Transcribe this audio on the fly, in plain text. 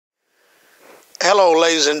Hello,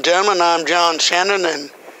 ladies and gentlemen. I'm John Shannon, and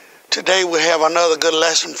today we have another good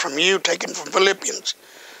lesson from you, taken from Philippians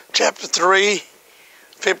chapter 3,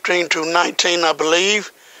 15 to 19, I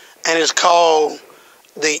believe, and it's called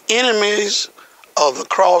The Enemies of the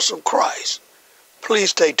Cross of Christ. Please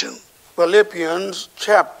stay tuned. Philippians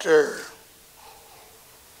chapter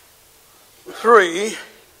 3,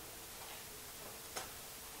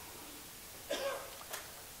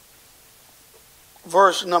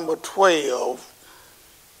 verse number 12.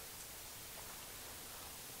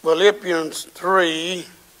 Philippians 3,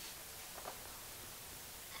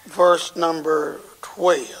 verse number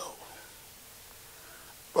 12.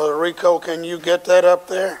 Brother Rico, can you get that up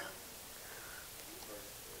there?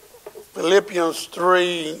 Philippians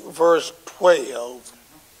 3, verse 12.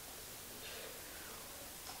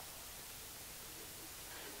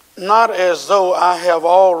 Not as though I have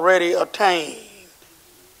already attained,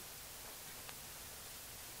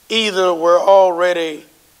 either were already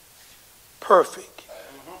perfect.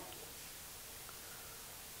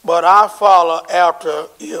 But I follow after,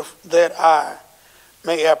 if that I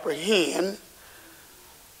may apprehend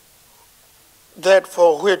that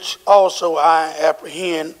for which also I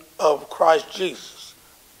apprehend of Christ Jesus.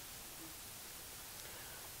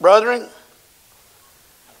 Brethren,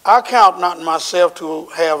 I count not myself to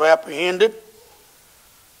have apprehended,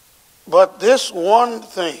 but this one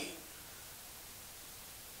thing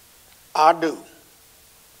I do,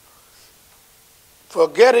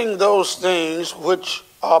 forgetting those things which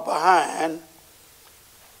are behind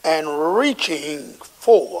and reaching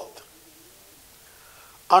forth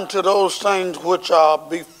unto those things which are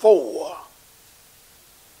before,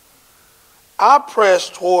 I press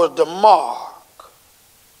toward the mark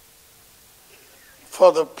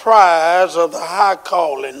for the prize of the high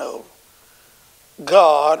calling of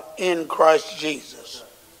God in Christ Jesus.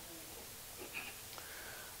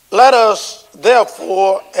 Let us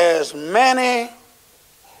therefore, as many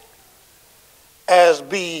as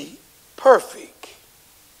be perfect,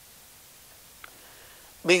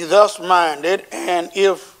 be thus minded, and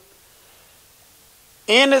if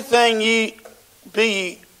anything ye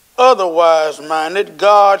be otherwise minded,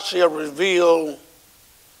 God shall reveal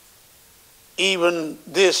even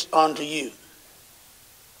this unto you.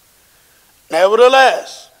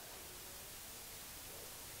 Nevertheless,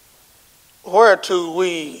 whereto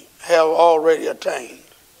we have already attained,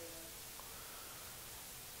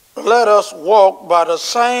 let us walk by the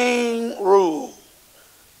same rule.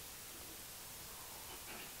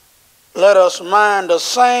 Let us mind the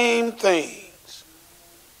same things.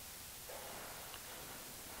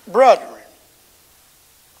 Brethren,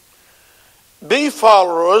 be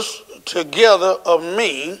followers together of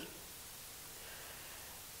me,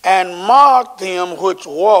 and mark them which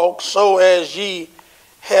walk, so as ye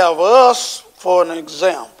have us for an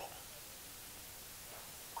example.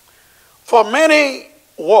 For many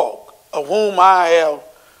walk, of whom I have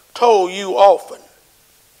told you often,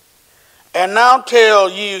 and now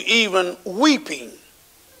tell you even weeping,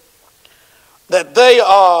 that they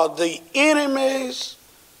are the enemies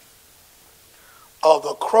of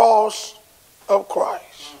the cross of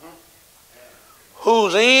Christ,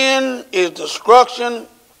 whose end is destruction,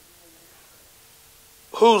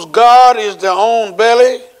 whose God is their own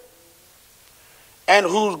belly, and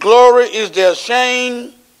whose glory is their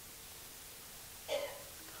shame,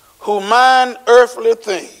 who mind earthly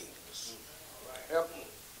things.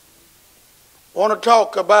 Want to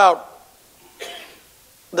talk about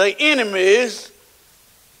the enemies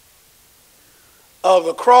of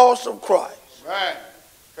the cross of Christ. Right.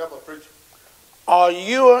 Couple of preachers. Are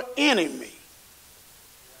you an enemy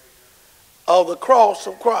of the cross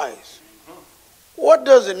of Christ? What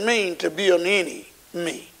does it mean to be an enemy?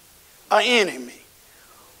 An enemy.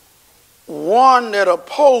 One that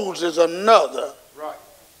opposes another. Right.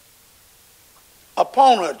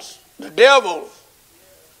 Opponents. The devil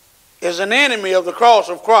is an enemy of the cross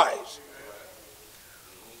of Christ.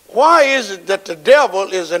 Why is it that the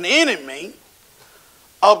devil is an enemy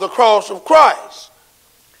of the cross of Christ?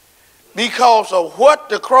 Because of what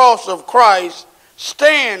the cross of Christ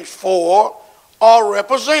stands for or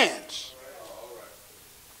represents.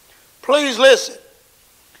 Please listen.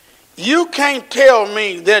 You can't tell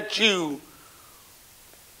me that you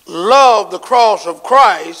love the cross of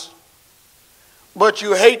Christ, but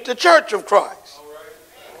you hate the church of Christ.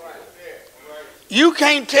 You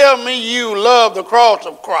can't tell me you love the cross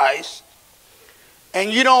of Christ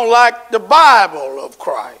and you don't like the Bible of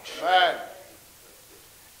Christ. Right.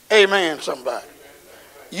 Amen, somebody.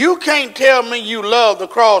 You can't tell me you love the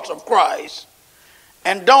cross of Christ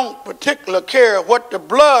and don't particularly care what the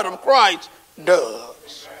blood of Christ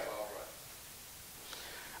does.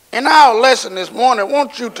 In our lesson this morning, I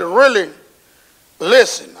want you to really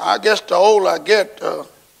listen. I guess the older I get,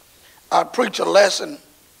 I preach a lesson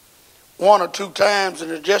one or two times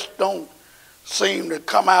and it just don't seem to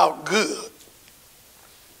come out good.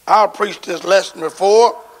 I've preached this lesson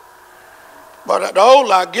before, but the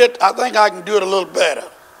older I get, I think I can do it a little better.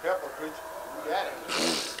 Help us, preacher. You got it.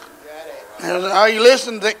 You got it. And are you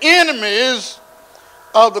listening? The enemies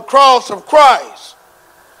of the cross of Christ.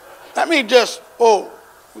 Let me just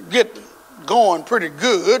get going pretty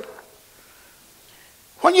good.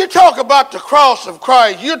 When you talk about the cross of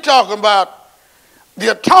Christ, you're talking about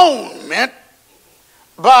the atonement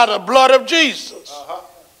by the blood of Jesus.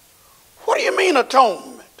 What do you mean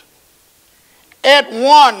atonement? At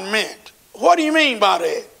one meant. What do you mean by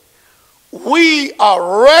that? We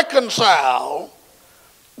are reconciled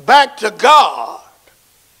back to God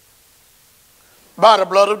by the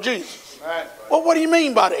blood of Jesus. Right. Well, what do you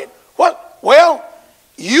mean by that? What? Well,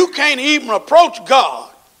 you can't even approach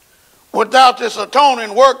God without this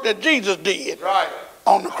atoning work that Jesus did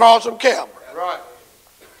on the cross of Calvary. Right.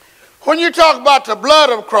 When you talk about the blood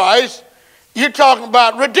of Christ, you're talking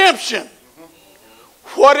about redemption.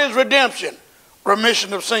 What is redemption?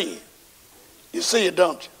 Remission of sin. You see it,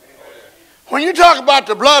 don't you? When you talk about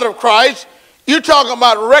the blood of Christ, you're talking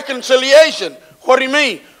about reconciliation. What do you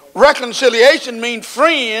mean? Reconciliation means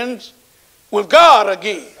friends with God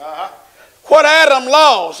again. What Adam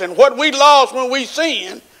lost and what we lost when we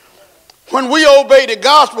sinned, when we obey the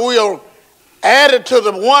gospel, we are added to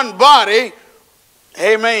the one body.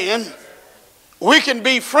 Amen. We can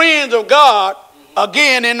be friends of God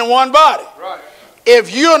again in the one body. Right.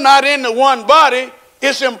 If you're not in the one body,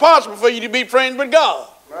 it's impossible for you to be friends with God.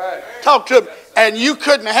 Right. Talk to him. And you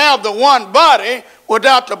couldn't have the one body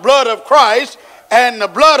without the blood of Christ. And the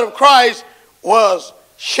blood of Christ was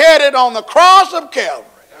shedded on the cross of Calvary.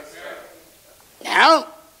 Now,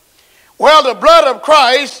 well, the blood of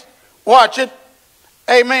Christ, watch it,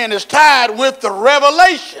 amen, is tied with the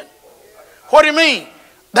revelation. What do you mean?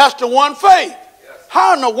 That's the one faith.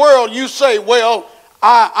 How in the world you say, well,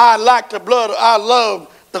 I like the blood, I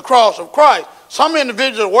love the cross of Christ. Some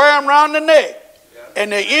individuals wear them around the neck,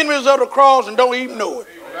 and they're enemies of the cross and don't even know it.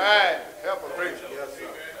 Right. Help us, preacher. Yes,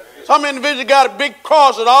 sir. Some individuals got a big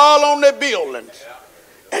cross all on their buildings,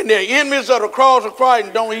 and they're enemies of the cross of Christ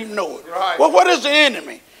and don't even know it. Right. Well, what is the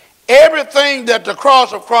enemy? Everything that the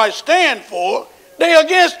cross of Christ stands for, they're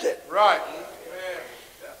against it. Right.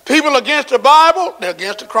 People against the Bible, they're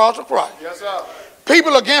against the cross of Christ. Yes, sir.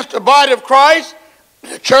 People against the body of Christ,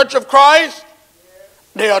 the church of Christ,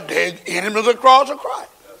 they are dead enemies of the cross of Christ.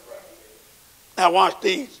 Now watch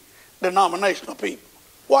these denominational people.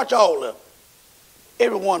 Watch all of them.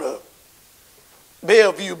 Every one of them.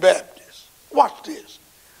 Bellevue Baptist. Watch this.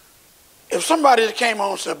 If somebody came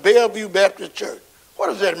on and said Bellevue Baptist Church, what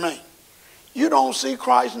does that mean? You don't see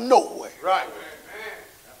Christ nowhere. Right.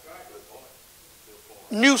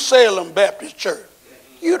 New Salem Baptist Church.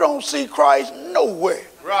 You don't see Christ nowhere.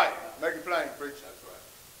 Right. Make it plain, preacher.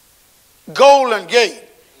 Golden Gate.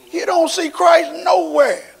 You don't see Christ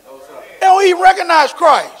nowhere. They don't even recognize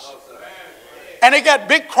Christ. And they got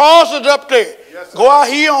big crosses up there. Yes, go out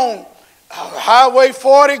here on Highway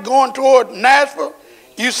 40 going toward Nashville.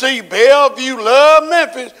 You see Bellevue, Love,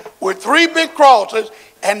 Memphis with 3 big crosses,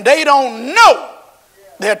 and they don't know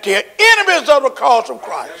that they're enemies of the cross of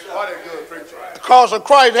Christ. The cross of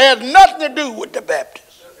Christ has nothing to do with the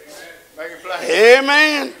Baptists.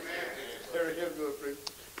 Amen.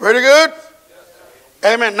 Pretty good?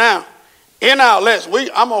 Amen. Now, in our lesson,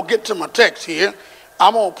 I'm going to get to my text here.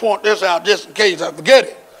 I'm going to point this out just in case I forget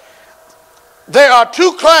it. There are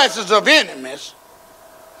 2 classes of enemies.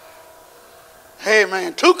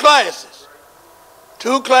 Amen. 2 classes.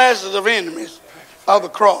 2 classes of enemies of the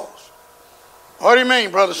cross. What do you mean,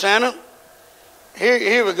 Brother Shannon?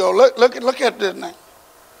 Here we go. Look at this now.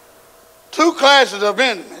 2 classes of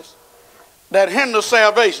enemies that hinder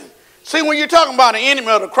salvation. See, when you're talking about an enemy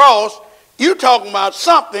of the cross, you're talking about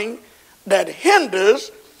something that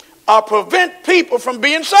hinders or prevents people from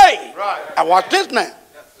being saved. Right. Now watch this now.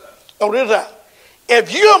 Oh, this out.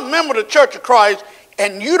 If you're a member of the Church of Christ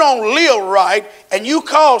and you don't live right and you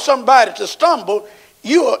cause somebody to stumble,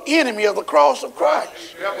 you're an enemy of the cross of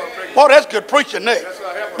Christ. Boy, that's good preaching there.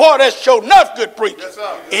 Boy, that's sure enough good preaching.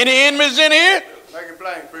 Any enemies in here?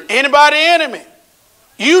 Anybody enemy?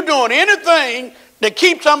 You doing anything that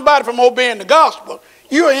keeps somebody from obeying the gospel,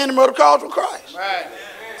 you're an enemy of the cross of Christ. Right.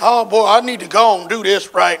 Oh boy, I need to go and do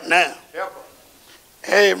this right now.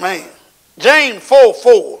 Amen. James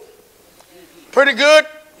 4:4. Pretty good?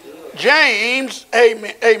 James,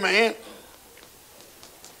 amen, amen.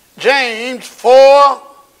 James 4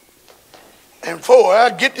 And 4,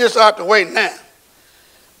 I'll get this out the way now.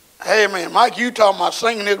 Hey, man, Mike, you talking about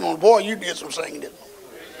singing this morning. Boy, you did some singing this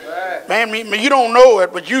morning. Right. Man, you don't know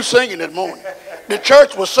it, but you singing this morning. The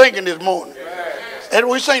church was singing this morning. Right. And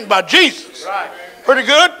we sing about Jesus. Right. Pretty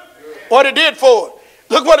good? What it did for it.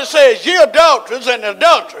 Look what it says. Ye adulterers and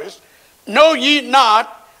adulteresses, know ye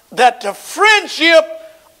not that the friendship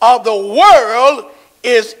of the world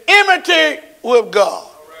is enmity with God.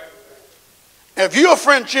 If you're a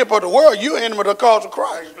friendship of the world, you're enemy of the cause of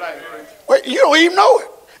Christ. Well, you don't even know it.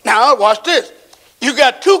 Now, watch this. You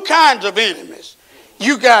got two kinds of enemies.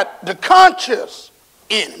 You got the conscious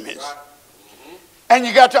enemies, and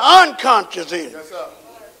you got the unconscious enemies.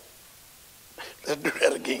 Let's do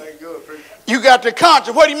that again. You got the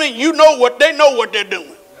conscious. What do you mean? You know what they know what they're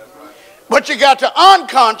doing. But you got the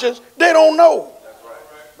unconscious. They don't know.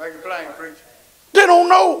 Make it plain, preacher. They don't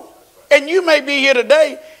know. And you may be here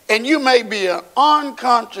today, and you may be an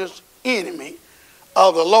unconscious enemy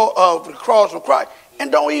of the law of the cross of Christ,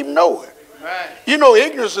 and don't even know it. Right. You know,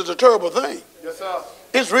 ignorance is a terrible thing. Yes,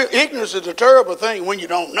 sir. Ignorance is a terrible thing when you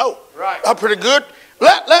don't know. Right. Pretty good.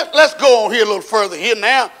 Let's go on here a little further here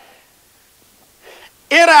now.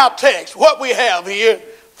 In our text, what we have here,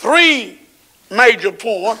 3 major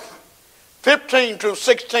points, 15 through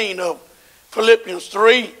 16 of Philippians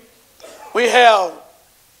 3. We have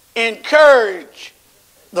encourage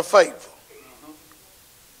the faithful.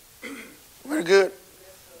 Very good.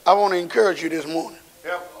 I want to encourage you this morning.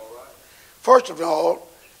 Yep. First of all,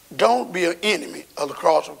 don't be an enemy of the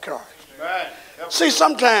cross of Christ. Right. Yep. See,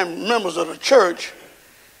 sometimes members of the church,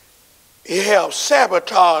 you have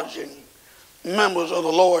sabotaging members of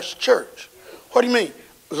the Lord's church. What do you mean?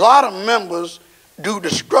 A lot of members do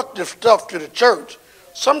destructive stuff to the church.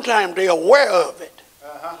 Sometimes they're aware of it.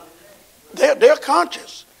 They're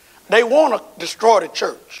conscious. They want to destroy the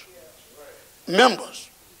church. Members.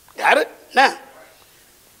 Got it? Now.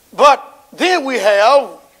 But then we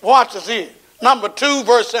have, watch this here, number 2,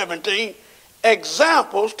 verse 17,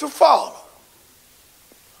 examples to follow.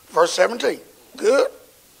 Verse 17. Good.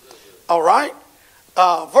 All right.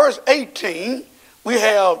 Verse 18, we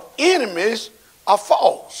have enemies are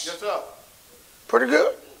false. Yes, sir. Pretty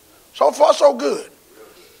good. So far, so good.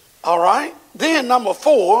 All right. Then number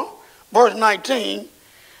 4, verse 19,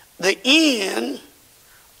 the end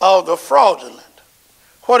of the fraudulent.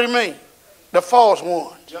 What do you mean? The false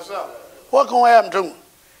ones. Yes, sir. What's going to happen to them?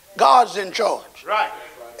 God's in charge. Right.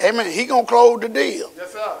 Amen. He's going to close the deal.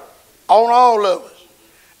 Yes, sir. On all of us.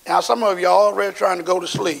 Now, some of you are already trying to go to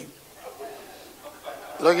sleep.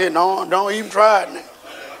 Look at, don't even try it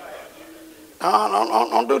now.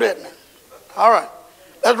 Don't do that now. All right.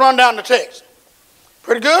 Let's run down the text.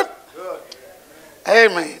 Pretty good? Good.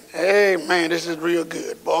 Amen. Amen. This is real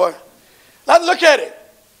good, boy. Let's look at it.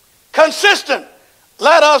 Consistent.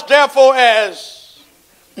 Let us therefore as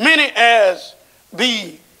many as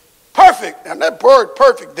be perfect. Now that word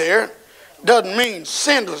perfect there doesn't mean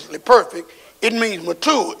sinlessly perfect. It means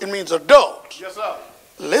mature. It means adult. Yes, sir.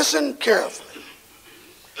 Listen carefully.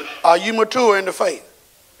 Are you mature in the faith?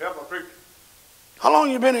 Yes, sir. How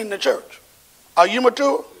long you been in the church? Are you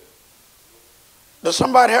mature? Does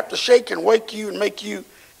somebody have to shake and wake you and make you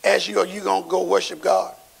ask you, are you going to go worship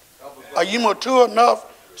God? Are you mature enough?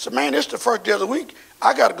 So, man, this is the first day of the week.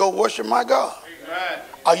 I got to go worship my God. Amen.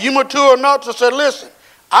 Are you mature enough to say, listen,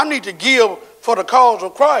 I need to give for the cause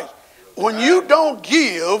of Christ? When you don't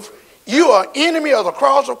give, you are enemy of the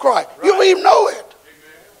cross of Christ. Right. You don't even know it. Amen.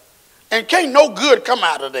 And can't no good come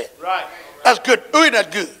out of that. Right. That's good. Isn't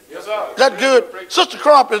that good? Yes, sir. Is that good? Sister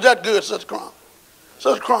Crump, is that good, Sister Crump?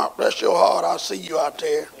 Sister Crump, bless your heart. I see you out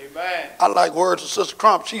there. Amen. I like words of Sister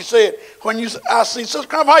Crump. She said, I see Sister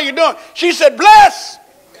Crump, how you doing? She said, bless.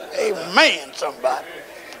 Amen, somebody.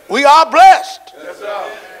 We are blessed. Yes,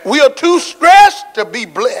 sir. We are too stressed to be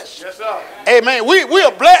blessed. Yes, sir. Amen. We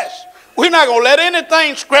are blessed. We're not going to let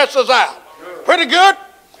anything stress us out. Good. Pretty good?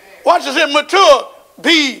 Watch this in mature,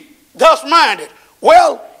 be thus minded.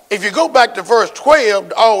 Well, if you go back to verse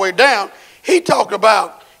 12 all the way down, he talked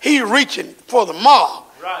about he reaching for the mark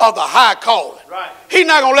of the high calling. Right. He's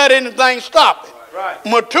not going to let anything stop it. Right.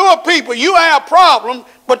 Mature people, you have problems,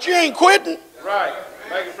 but you ain't quitting. Right.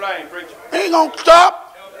 Make it plain, preacher. You ain't going to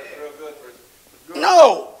stop.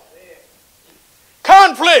 No.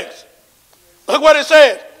 Conflicts. Look what it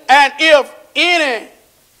says. And if in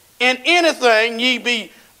anything ye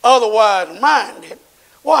be otherwise minded,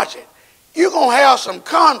 watch it. You're going to have some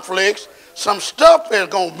conflicts, some stuff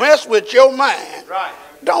that's going to mess with your mind. Right.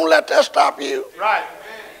 Don't let that stop you. Right.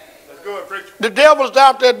 That's good, preacher. The devil's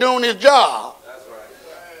out there doing his job. That's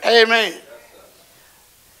right. Amen.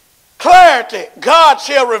 Clarity. God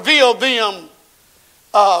shall reveal them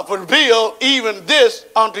fulfill even this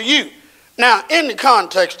unto you. Now, in the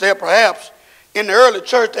context there, perhaps, in the early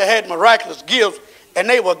church, they had miraculous gifts, and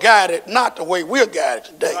they were guided not the way we're guided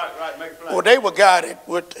today. Right, make it plain. Well, they were guided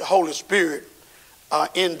with the Holy Spirit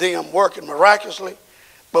in them working miraculously,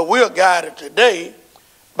 but we're guided today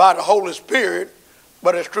by the Holy Spirit,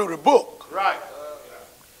 but it's through the book. Right.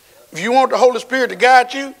 If you want the Holy Spirit to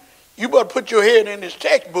guide you, you better put your head in his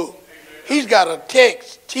textbook. He's got a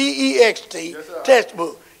text, T-E-X-T,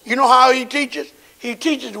 textbook. You know how he teaches? He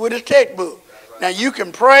teaches with his textbook. Now you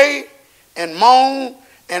can pray and moan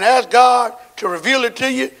and ask God to reveal it to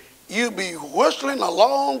you. You'll be whistling a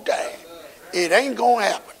long time. It ain't going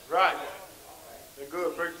to happen. Right. They're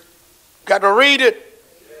good, preacher. Got to read it.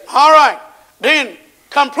 All right. Then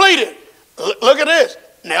complete it. Look at this.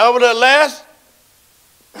 Nevertheless,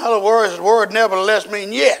 in other words, the word nevertheless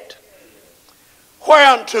means yet.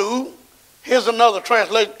 Whereunto, here's another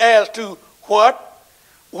translation, as to what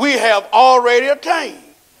we have already attained.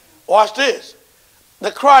 Watch this.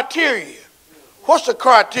 The criteria. What's the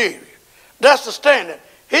criteria? That's the standard.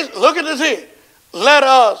 Look at this here. Let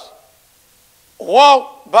us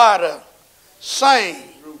walk by the same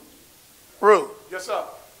rule. Yes, sir.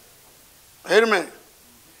 Wait a minute.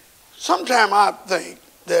 Sometimes I think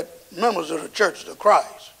that members of the Church of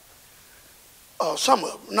Christ, some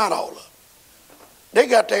of them, not all of them, they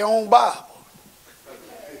got their own Bible.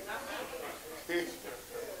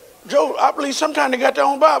 Joe, I believe sometimes they got their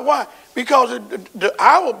own Bible. Why? Because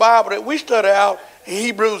our Bible that we study out in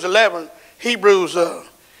Hebrews 11, Hebrews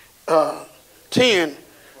 10,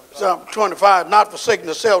 25, not forsaking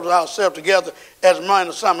ourselves together as a mind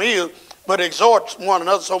of some is, but exhort one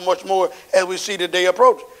another so much more as we see the day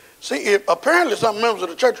approach. See, apparently some members of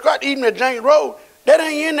the Church of Christ, even at James Road, that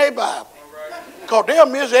ain't in their Bible. Because they'll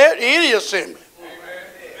miss any assembly.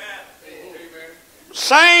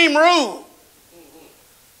 Same rule.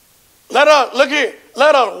 Let us, look here,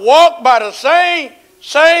 let us walk by the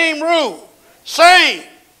same rule. Same.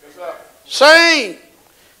 Same.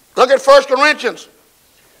 Look at 1 Corinthians.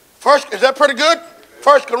 Is that pretty good?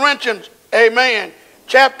 1 Corinthians, amen,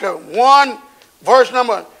 chapter 1, verse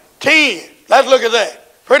number 10. Let's look at that.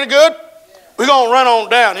 Pretty good? We're going to run on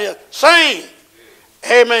down here. Same.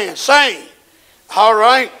 Amen. Same. All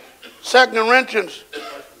right. 2 Corinthians,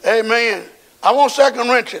 amen. I want 2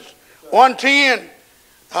 Corinthians 1:10.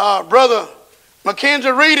 Brother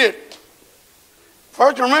McKenzie, read it.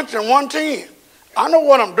 1 Corinthians 1:10. I know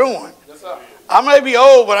what I'm doing. Yes, sir. I may be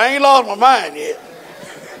old, but I ain't lost my mind yet.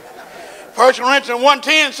 1 Corinthians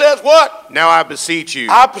 1:10 says what? Now I beseech you,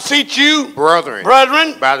 brethren,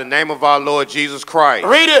 by the name of our Lord Jesus Christ,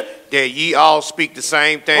 read it, that ye all speak the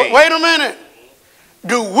same thing. Wait a minute.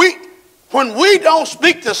 When we don't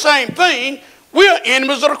speak the same thing, we are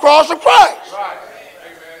enemies of the cross of Christ. Right.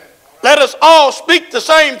 Let us all speak the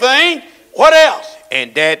same thing. What else?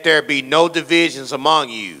 And that there be no divisions among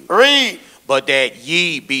you. Read. But that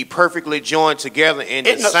ye be perfectly joined together in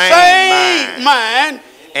the same mind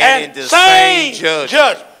and in the same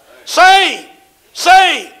judgment. Same.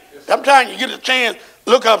 Sometimes you get a chance,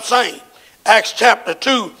 look up same. Acts chapter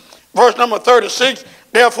 2, verse number 36.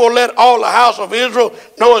 Therefore let all the house of Israel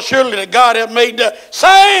know assuredly that God hath made the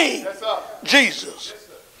same Jesus,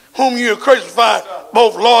 whom you have crucified,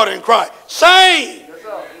 both Lord and Christ. Same.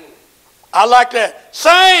 I like that.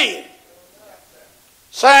 Same.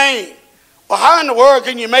 Well, how in the world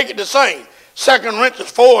can you make it the same? 2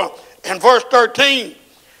 Corinthians 4 and verse 13,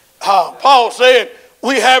 Paul said,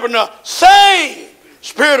 we having the same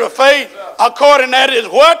spirit of faith, according that is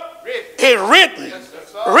what? It's written.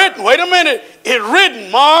 Written. Wait a minute. It's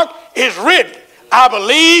written, Mark. It's written. I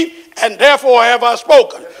believe, and therefore have I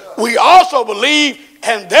spoken. We also believe,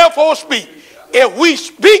 and therefore speak. If we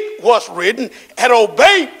speak what's written and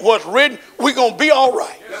obey what's written, we're going to be all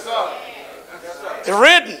right. It's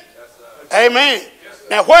written. Amen.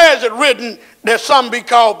 Now, where is it written that some be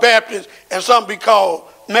called Baptists and some be called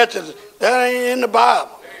Methodists? That ain't in the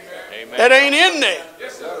Bible. Amen. That ain't in there.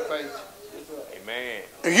 Amen.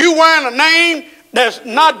 If you wearing a name that's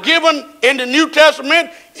not given in the New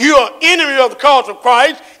Testament, you are enemy of the cause of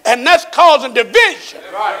Christ, and that's causing division.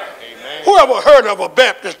 Right. Who ever heard of a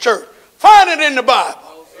Baptist church? Find it in the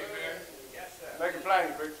Bible. Make it plain,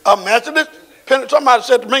 preacher. A Methodist? Somebody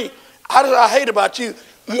said to me, I hate about you.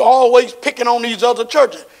 You always picking on these other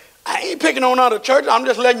churches. I ain't picking on other churches. I'm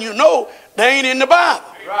just letting you know they ain't in the Bible.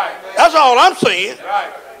 Right. That's all I'm saying.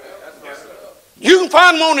 Right. You can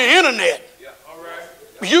find them on the internet.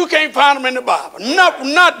 But you can't find them in the Bible. Not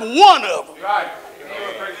one of them. Right.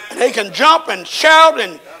 They can jump and shout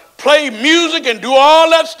and play music and do all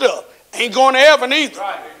that stuff. Ain't going to heaven either.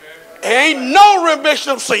 Right. There ain't no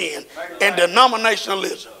remission of sin in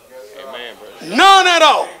denominationalism. None at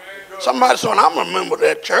all. Somebody said, I'm a member of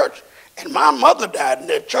that church, and my mother died in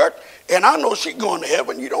that church, and I know she's going to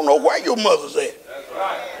heaven. You don't know where your mother's at.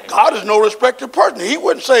 God is no respecter of person. He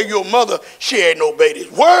wouldn't say your mother, she ain't obeyed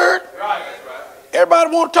his word.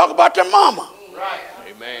 Everybody want to talk about their mama.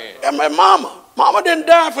 Amen. And my mama. Mama didn't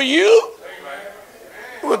die for you.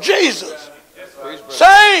 It was Jesus.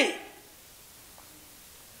 Same.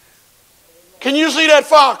 Can you see that,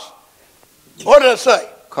 Fox? What did it say?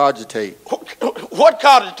 Cogitate. What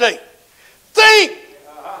cogitate? Think.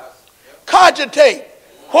 Cogitate.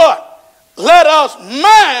 What? Let us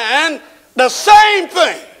mind the same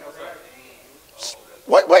thing.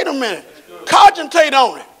 Wait a minute. Cogitate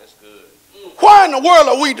on it. Why in the world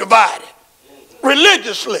are we divided?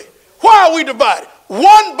 Religiously. Why are we divided?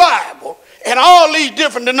 One Bible and all these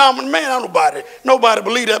different denominations. Man, nobody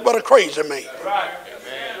believe that but a crazy man.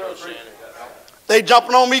 They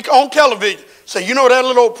jumping on me on television. Say, you know that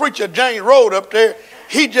little old preacher James Road up there,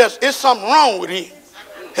 it's something wrong with him.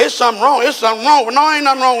 It's something wrong. It's something wrong. No, ain't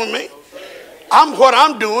nothing wrong with me. What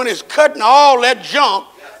I'm doing is cutting all that junk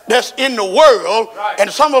that's in the world, and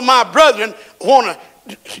some of my brethren want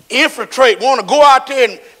to infiltrate, want to go out there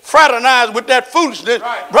and fraternize with that foolishness.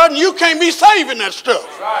 Brother, you can't be saving that stuff.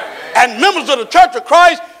 And members of the Church of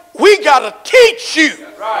Christ, we got to teach you.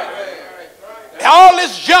 All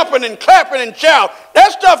this jumping and clapping and shouting,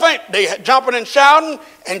 that stuff ain't, they jumping and shouting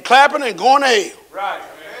and clapping and going to hell.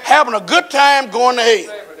 Having a good time going to hell.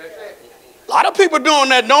 A lot of people doing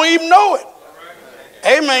that don't even know it.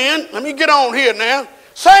 Amen. Let me get on here now.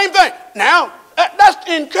 Same thing. Now, that's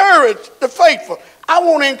to encourage the faithful. I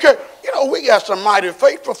want to encourage. You know, we got some mighty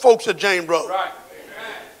faithful folks at James Road.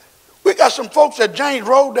 We got some folks at James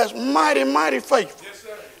Road that's mighty, mighty faithful.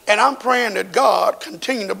 And I'm praying that God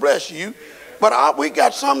continue to bless you. But we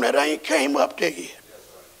got some that ain't came up there yet.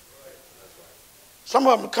 Some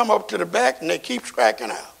of them come up to the back and they keep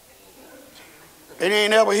striking out. They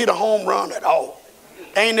ain't never hit a home run at all.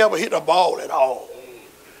 They ain't never hit a ball at all.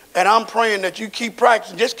 And I'm praying that you keep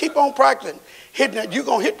practicing. Just keep on practicing. Hitting that, you're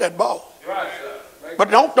going to hit that ball.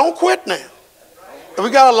 But don't quit now.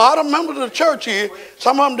 We got a lot of members of the church here.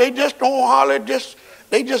 Some of them, they just don't holler.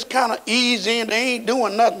 They just kind of ease in. They ain't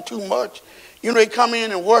doing nothing too much. You know, they come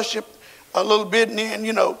in and worship a little bit and then,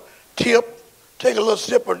 you know, tip, take a little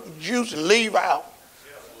sip of juice and leave out.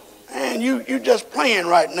 And you just playing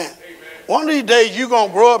right now. One of these days you're going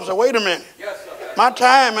to grow up and say, wait a minute. My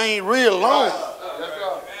time ain't real long.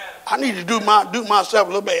 I need to do myself a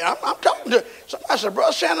little bit. I'm talking to somebody. I said,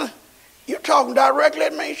 Brother Shannon, you're talking directly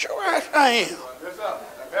at me. Sure I am.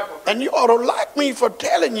 And you ought to like me for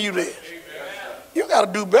telling you this. You got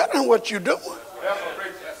to do better than what you're doing.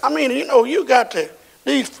 I mean, you know, you got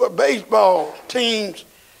these baseball teams,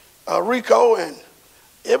 Rico, and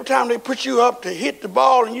every time they put you up to hit the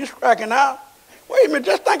ball and you striking out, wait a minute,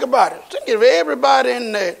 just think about it. Think of everybody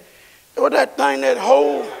in there, with that thing, that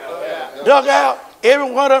hole dug out,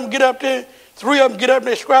 every one of them get up there, three of them get up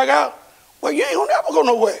there and strike out. Well, you ain't gonna never go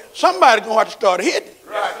nowhere. Somebody's gonna have to start hitting.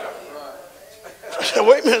 I said,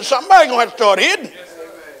 wait a minute, somebody's gonna have to start hitting.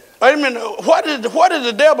 Wait a minute, what is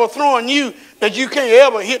the devil throwing you that you can't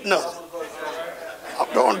ever hit nothing?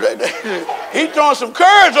 He's throwing some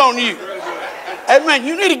curves on you. Hey man,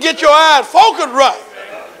 you need to get your eyes focused right.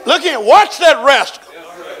 Look at, watch that rascal.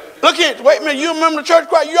 Look at, wait a minute, you remember the church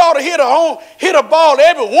choir? You ought to hit a ball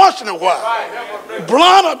every once in a while.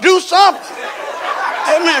 Blunt or do something.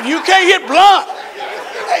 Hey man, if you can't hit blunt,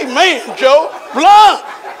 amen, Joe, blunt.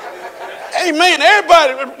 Amen,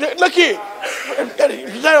 everybody, look here.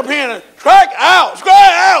 Stand up here and strike out.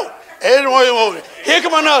 Everyone, here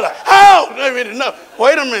come another. Out.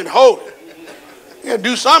 Wait a minute, hold it. You got to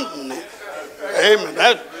do something now. Amen,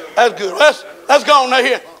 that's good. Let's go on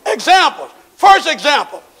here. Example. First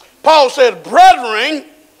example. Paul said, brethren,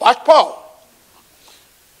 watch Paul,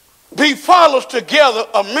 be followers together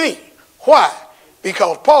of me. Why?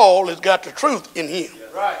 Because Paul has got the truth in him.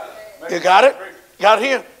 You got it? Got it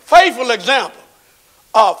here? Faithful example.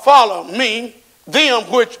 Follow me, them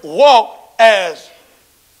which walk as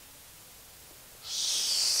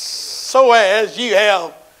so as you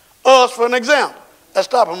have us for an example. Let's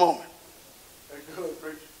stop a moment.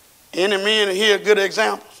 Any men here good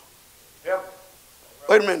examples? Yep.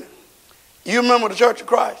 Wait a minute. You remember the Church of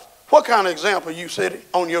Christ? What kind of example you set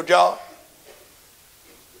on your job?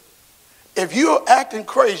 If you're acting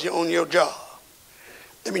crazy on your job,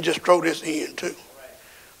 let me just throw this in too.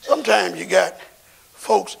 Sometimes you got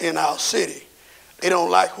folks in our city, they don't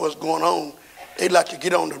like what's going on. They like to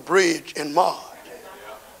get on the bridge and march.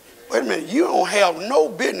 Wait a minute, you don't have no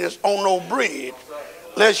business on no bridge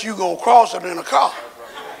unless you're going to cross it in a car.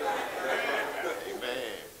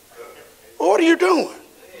 What are you doing?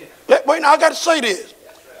 Wait, now I got to say this.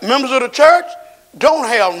 Members of the church don't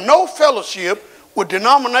have no fellowship with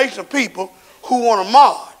denominational people who want to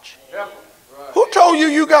march. Who told you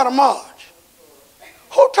you got to march?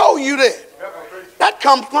 Who told you that? That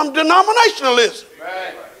comes from denominationalism.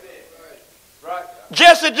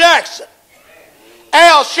 Jesse Jackson,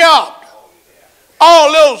 Al Sharpton,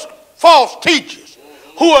 all those false teachers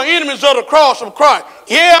who are enemies of the cross of Christ.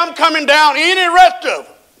 Yeah, I'm coming down, any rest of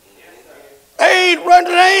them. They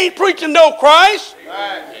ain't preaching no Christ.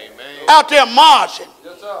 Out there marching,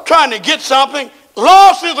 trying to get something.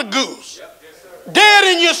 Lost as a goose. Dead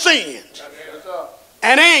in your sins.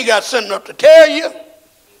 And they ain't got something up to tell you.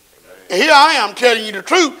 And here I am telling you the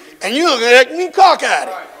truth, and you're looking at me cockeyed.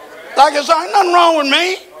 Like it's ain't nothing wrong with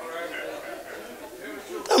me.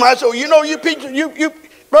 I said, you know, you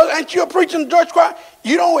brother, ain't you preaching the church choir?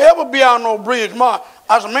 You don't ever be out on no bridge march.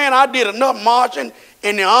 I said, man, I did enough marching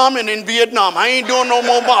in the army and in Vietnam. I ain't doing no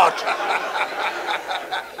more marching.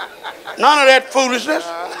 None of that foolishness.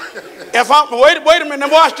 Wait a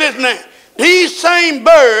minute, watch this now. These same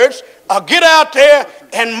birds get out there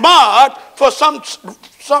and march for some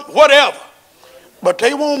whatever. But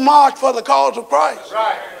they won't march for the cause of Christ.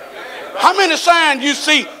 How many signs you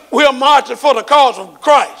see we're marching for the cause of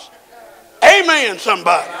Christ? Amen,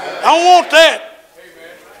 somebody. I don't want that.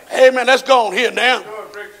 Amen. Let's go on here now.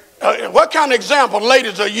 What kind of example,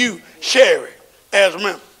 ladies, are you sharing as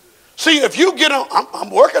men? See, if you get on, I'm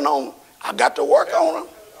working on them. I got to work on them.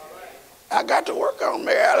 I got to work on them,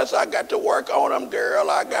 Mary Alice. I got to work on them, girl.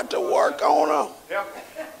 I got to work on them.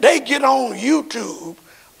 They get on YouTube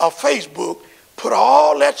or Facebook, put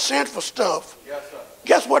all that sinful stuff.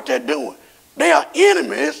 Guess what they're doing? They are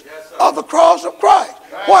enemies of the cross of Christ.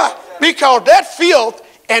 Why? Because that filth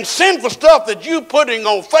and sinful stuff that you putting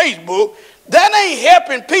on Facebook, that ain't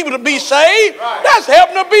helping people to be saved. That's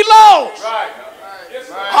helping them be lost.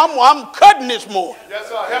 I'm cutting this morning.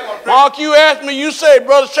 Mark, you asked me, you said,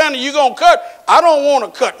 Brother Shannon, you going to cut? I don't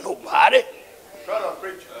want to cut nobody.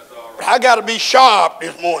 I got to be sharp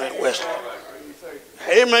this morning, Wesley.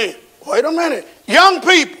 Amen. Wait a minute. Young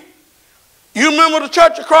people, you remember the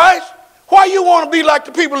Church of Christ? Why you want to be like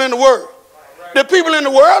the people in the world? The people in the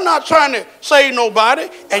world not trying to save nobody,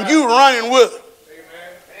 and you running with them.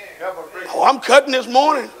 Oh, I'm cutting this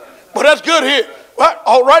morning, but that's good here.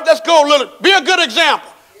 All right, let's go a little. Be a good example,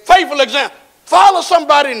 faithful example. Follow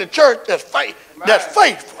somebody in the church that's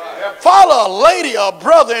faithful. Follow a lady or a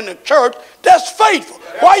brother in the church that's faithful.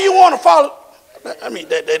 Why you want to follow? I mean,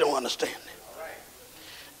 they don't understand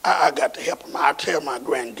that. I got to help them. I tell my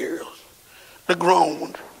grandgirls, the grown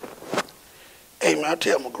ones. Amen. I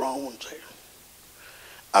tell my grown ones here.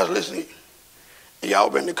 I was listening. Y'all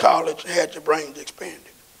been to college and had your brains expanded.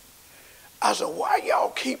 I said, why y'all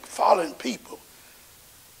keep following people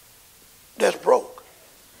that's broke?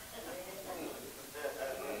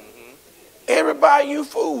 Everybody you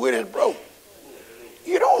fool with is broke.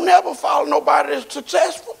 You don't never follow nobody that's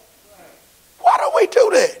successful. Why don't we do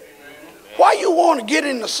that? Why you want to get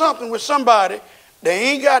into something with somebody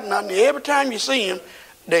they ain't got nothing? Every time you see them,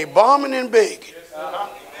 they bombing and begging.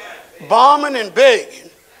 Bombing and begging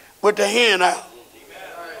with the hand out.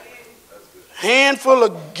 Handful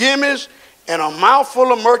of gimmies and a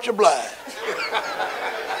mouthful of Merchant Blige.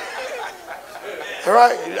 All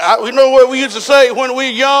right? We know what we used to say when we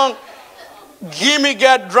were young. Gimme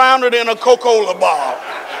got drowned in a Coca-Cola bottle.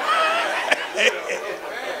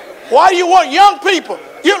 Why do you want young people?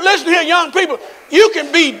 You listen here, young people. You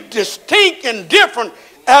can be distinct and different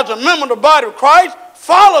as a member of the body of Christ.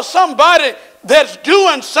 Follow somebody that's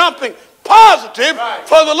doing something positive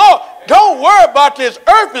for the Lord. Don't worry about this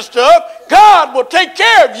earthly stuff. God will take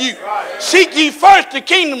care of you. Seek ye first the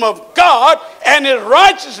kingdom of God and his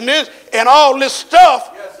righteousness, and all this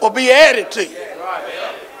stuff will be added to you.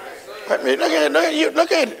 I mean,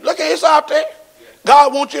 look at it. It's out there.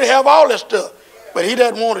 God wants you to have all this stuff, but he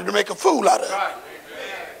doesn't want it to make a fool out of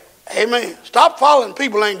it. Amen. Stop following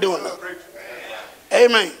people ain't doing nothing.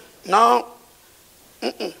 Amen. No.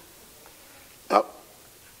 No.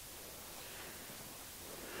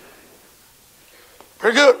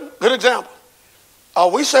 Pretty good. Good example. Are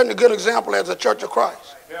we setting a good example as a Church of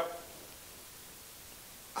Christ?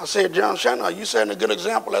 I said, John Shannon, are you setting a good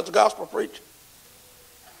example as a gospel preacher?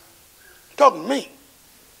 Talking to me.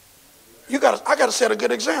 I got to set a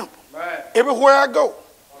good example. Everywhere I go.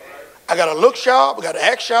 I got to look sharp. I got to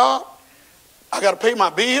act sharp. I got to pay my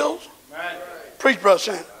bills. Preach, Brother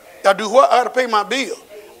Shannon. I do what? I got to pay my bills.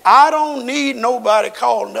 I don't need nobody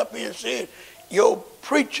calling up here and saying, your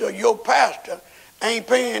preacher, your pastor, don't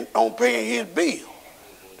paying his bill.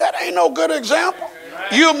 That ain't no good example.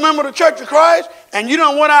 You remember the Church of Christ, and you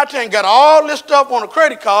done went out there and got all this stuff on a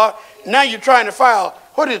credit card. Now you're trying to file,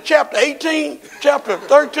 what is it, chapter 18, chapter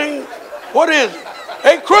 13? What is it?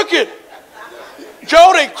 They crooked.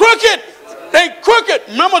 Joe, they crooked. They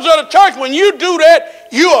crooked. Members of the church, when you do that,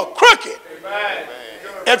 you are crooked.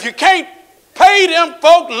 If you can't pay them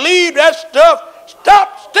folk, leave that stuff,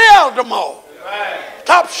 stay out of the mall.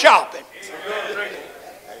 Stop shopping.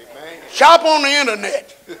 Shop on the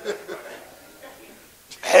internet.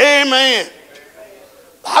 Amen.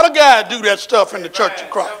 A lot of guys do that stuff in the Church of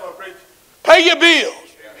Christ. Pay your bills.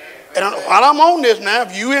 And while I'm on this now,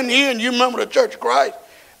 if you in here and you remember the Church of Christ,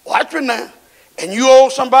 watch it now. And you owe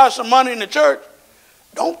somebody some money in the church,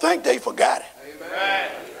 don't think they forgot it.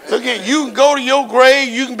 Amen. Look at, you can go to your grave,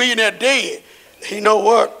 you can be in there dead. You know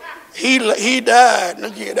what? He died.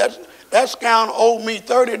 Look here, that scoundrel owed me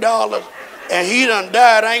 $30 and he done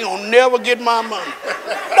died. I ain't gonna never get my money.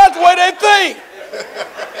 That's the way they think.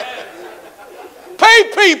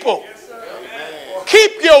 Pay people.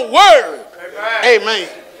 Keep your word. Amen.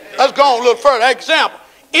 Let's go on a little further. Example.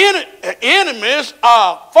 Enemies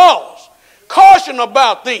are false. Caution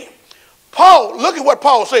about them. Paul, look at what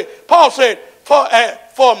Paul said. Paul said,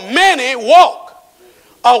 for many walk,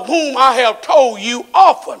 of whom I have told you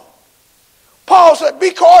often. Paul said,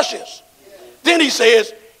 be cautious. Then he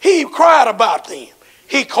says, he cried about them.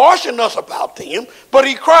 He cautioned us about them, but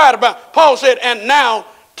he cried about, Paul said, and now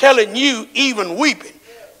telling you, even weeping.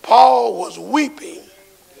 Paul was weeping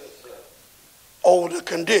over the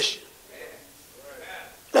condition.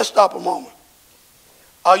 Let's stop a moment.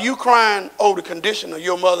 Are you crying over the condition of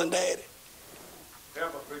your mother and daddy?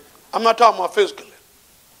 I'm not talking about physically.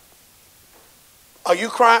 Are you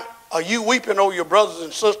crying? Are you weeping over your brothers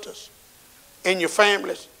and sisters in your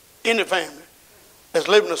families, in the family that's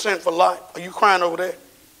living a sinful life? Are you crying over that?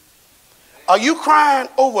 Are you crying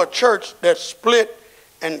over a church that's split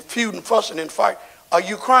and feuding, fussing, and fighting? Are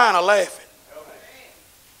you crying or laughing?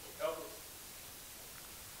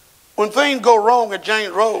 When things go wrong at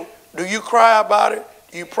James Road, do you cry about it?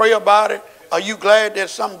 Do you pray about it? Are you glad that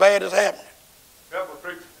something bad is happening?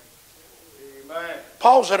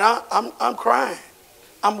 Paul said, I'm crying.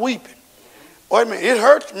 I'm weeping. Wait a minute. It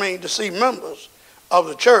hurts me to see members of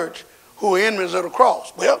the church who are enemies of the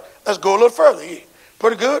cross. Well, let's go a little further here.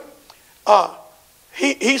 Pretty good.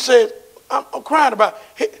 He said, I'm crying about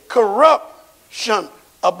corruption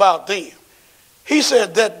about them. He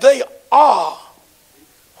said that they are,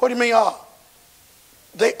 what do you mean are?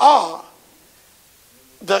 They are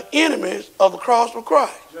the enemies of the cross of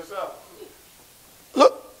Christ. Yes, sir.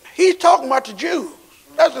 Look, he's talking about the Jews.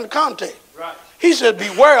 That's in the context. Right. He said,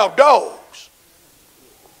 beware of dogs.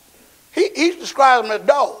 He describes them as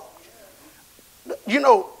dogs. You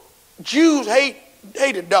know, Jews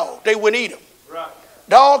hated dogs. They wouldn't eat them. Right.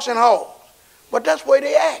 Dogs and hogs. But that's the way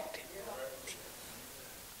they acted.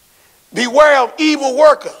 Beware of evil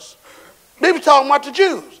workers. They were talking about the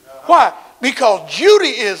Jews. Why? Because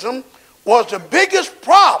Judaism was the biggest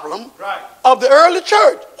problem of the early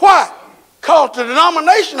church. Why? Because the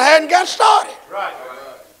denomination hadn't got started. Right.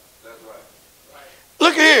 That's right.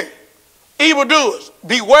 Look at here. Evildoers,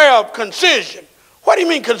 beware of concision. What do you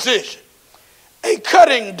mean concision? A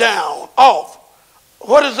cutting down off.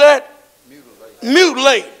 What is that?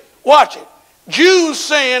 Mutilate. Watch it. Jews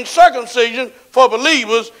saying circumcision for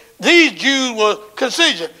believers. These Jews were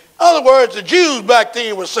concision. In other words, the Jews back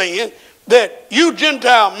then were saying that you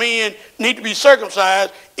Gentile men need to be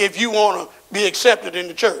circumcised if you want to be accepted in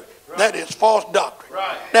the church. Right. That is false doctrine.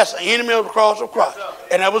 Right. That's the enemy of the cross of Christ.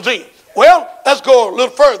 And that was them. Well, let's go a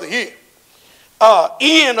little further here.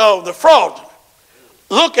 End of the fraudulent.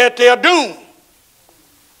 Look at their doom.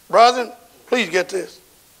 Brethren, please get this.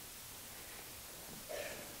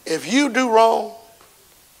 If you do wrong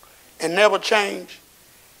and never change,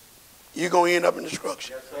 you're going to end up in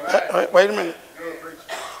destruction. Right. Wait a minute.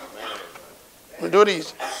 Let me do it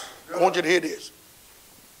easy. I want you to hear this.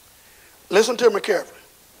 Listen to me carefully.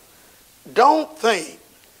 Don't think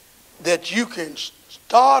that you can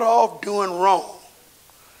start off doing wrong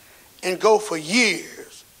and go for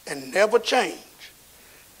years and never change,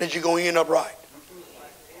 that you're going to end up right.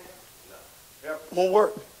 Won't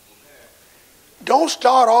work. Don't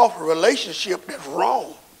start off a relationship that's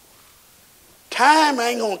wrong. Time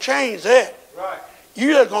ain't going to change that.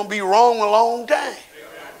 You're just going to be wrong a long time.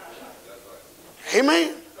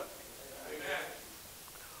 Amen.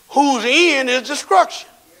 Whose end is destruction.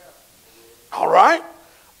 All right?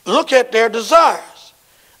 Look at their desires.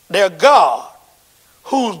 Their God,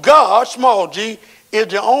 whose God, small g, is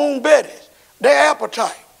their own betties, their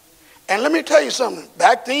appetite. And let me tell you something.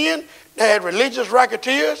 Back then, they had religious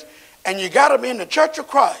racketeers, and you got them in the Church of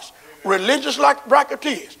Christ, religious like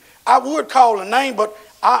racketeers. I would call the name, but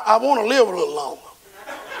I want to live a little longer.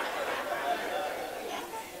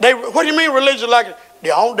 What do you mean religious like?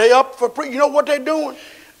 They up for, you know what they're doing?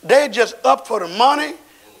 They're just up for the money.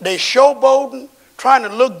 They showboating, trying to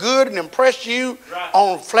look good and impress you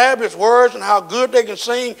on fabulous words and how good they can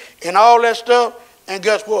sing and all that stuff. And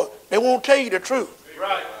guess what? They won't tell you the truth.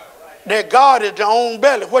 Right. That God is their own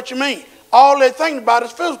belly. What you mean? All they're thinking about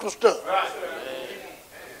is physical stuff. Right.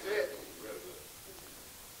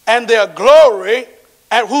 And their glory,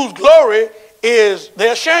 and whose glory is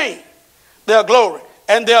their shame. Their glory.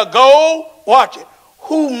 And their goal, watch it,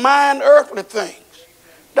 who mind earthly things.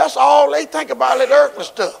 That's all they think about, that earthly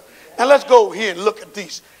stuff. And let's go here and look at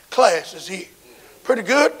these classes here. Pretty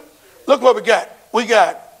good? Look what we got. We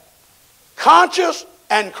got conscience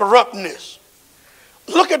and corruptness.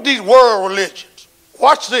 Look at these world religions.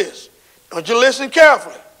 Watch this. Don't you listen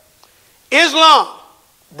carefully. Islam,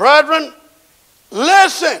 brethren,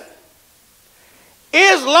 listen.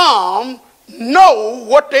 Islam know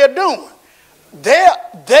what they're doing.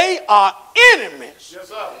 They are enemies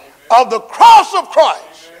of the cross of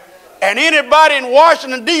Christ. And anybody in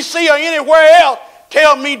Washington, D.C. or anywhere else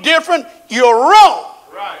tell me different, you're wrong.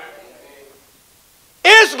 Right.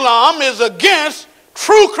 Islam is against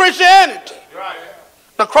true Christianity. Right.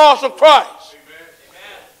 The cross of Christ.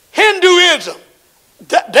 Amen. Hinduism,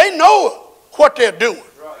 they know what they're doing.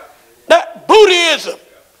 That Buddhism,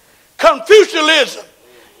 Confucianism,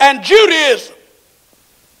 and Judaism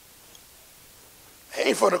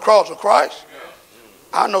ain't for the cross of Christ.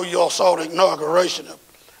 I know you all saw the inauguration of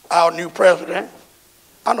our new president.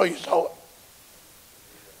 I know you saw it.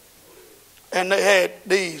 And they had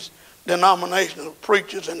these denominational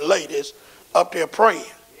preachers and ladies up there praying.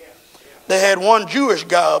 They had one Jewish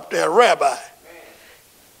guy up there, a rabbi.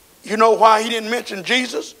 You know why he didn't mention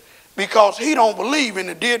Jesus? Because he don't believe in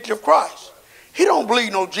the deity of Christ. He don't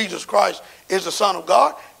believe no Jesus Christ is the Son of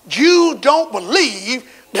God. Jews don't believe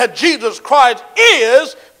that Jesus Christ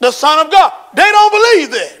is the Son of God. They don't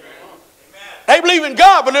believe that. They believe in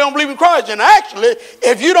God, but they don't believe in Christ. And actually,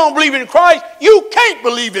 if you don't believe in Christ, you can't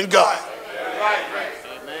believe in God.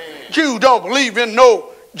 Jews don't believe in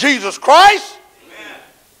no Jesus Christ.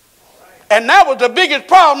 And that was the biggest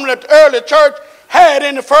problem that the early church had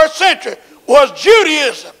in the first century, was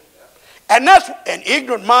Judaism. And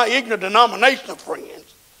my ignorant denominational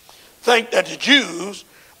friends think that the Jews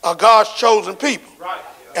are God's chosen people.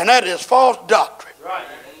 And that is false doctrine.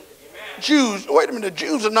 Jews, wait a minute, the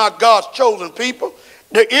Jews are not God's chosen people.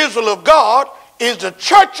 The Israel of God is the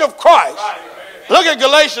church of Christ. Look at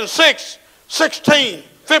Galatians 6, 16,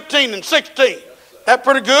 15 and 16. That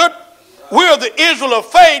pretty good? We're the Israel of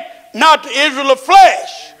faith, not the Israel of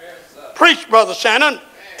flesh. Preach, Brother Shannon.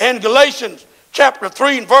 In Galatians chapter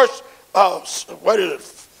 3 and verse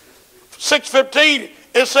 6:15,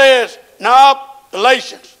 it says, now,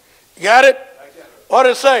 Galatians, you got it? What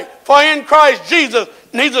does it say? For in Christ Jesus,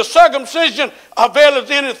 neither circumcision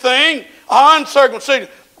availeth anything, or uncircumcision,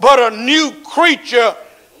 but a new creature.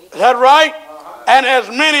 Is that right? And as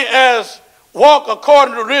many as walk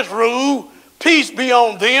according to this rule, peace be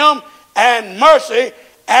on them, and mercy,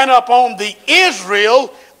 and upon the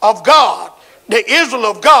Israel of God. The Israel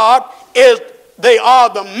of God they are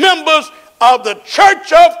the members of the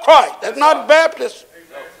church of Christ. That's not Baptist.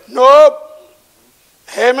 Nope.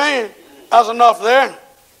 Amen. That's enough there.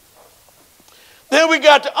 Then we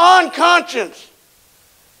got the unconscious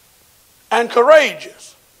and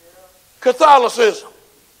courageous. Catholicism.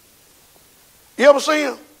 You ever see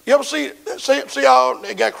them? You ever see how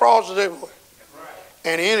they got crosses everywhere?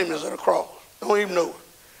 And the enemies of the cross. Don't even know it.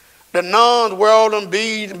 The nuns wear all them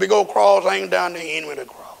beads and big old cross hanging down, the enemy of the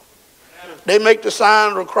cross. They make the sign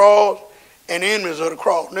of the cross and the enemies of the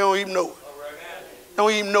cross. They don't even know it.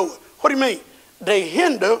 Don't even know it. What do you mean? They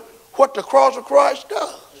hinder what the cross of Christ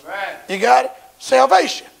does. You got it?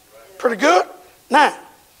 Salvation. Pretty good? Now,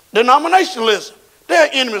 denominationalism. They're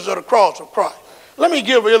enemies of the cross of Christ. Let me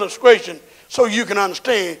give an illustration so you can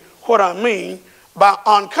understand what I mean by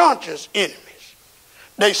unconscious enemies.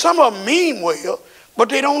 Some of them mean well, but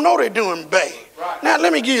they don't know they're doing bad. Now,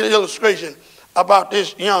 let me give you an illustration about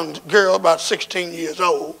this young girl, about 16 years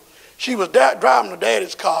old. She was driving her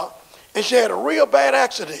daddy's car, and she had a real bad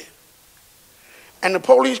accident. And the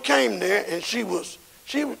police came there, and she was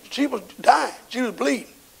dying. She was bleeding.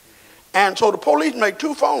 And so the police made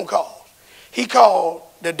 2 phone calls. He called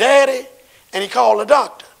the daddy, and he called the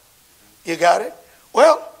doctor. You got it?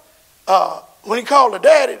 Well, when he called the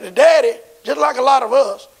daddy, just like a lot of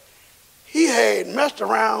us, he had messed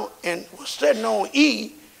around and was sitting on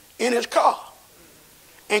E in his car.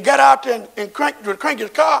 And got out there and cranked his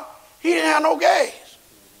car, He didn't have no gas.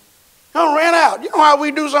 He ran out. You know how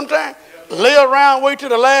we do sometimes? Lay around, wait till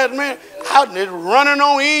the last minute, out and it's running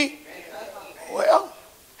on E. Well,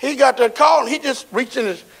 he got that call and he just reached in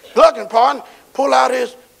his glove compartment, pulled out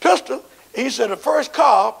his pistol. He said, the first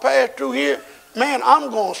car passed through here, man, I'm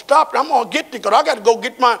going to stop it. I'm going to get there because I got to go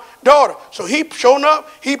get my daughter. So he, showing up,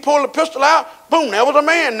 he pulled the pistol out. Boom, there was a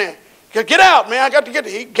man there. He said, get out, man, I got to get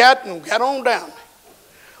there. He got on down.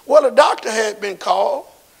 Well, the doctor had been called,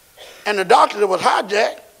 and the doctor that was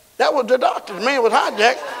hijacked, that was the doctor. The man was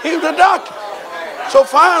hijacked. He was the doctor. So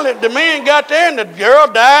finally, the man got there, and the girl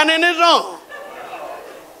died in his arms.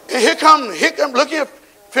 And here come, look here,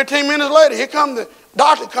 15 minutes later, here come the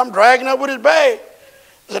doctor come dragging up with his bag.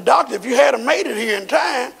 The doctor, if you had made it here in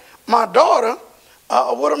time, my daughter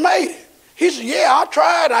would have made it. He said, yeah, I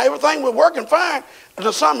tried. Everything was working fine.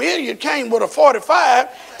 Until some idiot came with a 45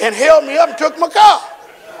 and held me up and took my car.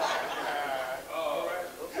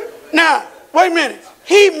 Now, wait a minute.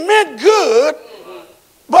 He meant good,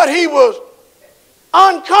 but he was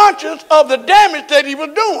unconscious of the damage that he was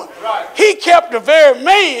doing. He kept the very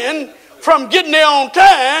man from getting there on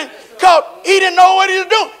time because he didn't know what he was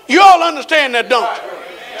doing. You all understand that, don't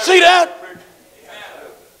you? See that?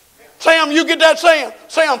 Sam, you get that, Sam?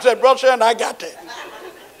 Sam said, Brother Shannon, I got that.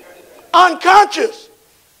 Unconscious.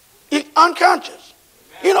 Unconscious.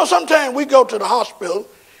 You know, sometimes we go to the hospital,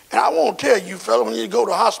 and I won't tell you, fella, when you go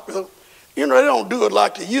to the hospital, you know, they don't do it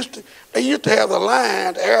like they used to. They used to have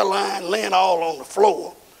the airline laying all on the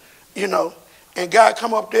floor, you know. And God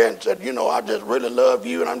come up there and said, you know, I just really love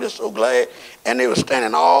you, and I'm just so glad. And they were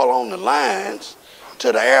standing all on the lines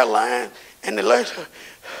to the airline, and the lady said,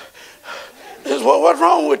 what's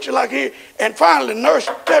wrong with you like here? And finally the nurse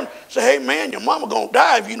said, hey, man, your mama going to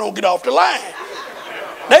die if you don't get off the line.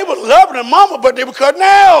 They were loving their mama, but they were cutting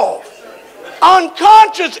her off.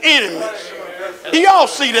 Unconscious enemies. Do y'all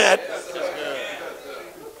see that?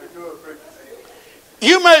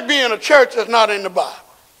 You may be in a church that's not in the Bible.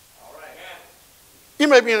 You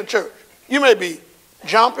may be in a church. You may be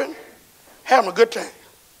jumping, having a good time,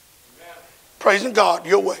 praising God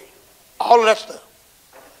your way, all of that stuff.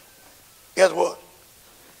 Guess what?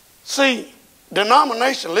 See,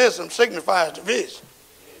 denominationalism signifies division.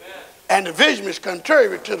 And division is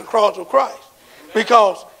contrary to the cross of Christ.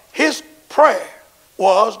 Because his prayer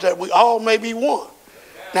was that we all may be one.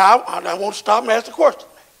 Now, I won't stop and ask the question.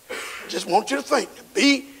 Just want you to think.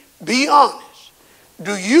 Be honest.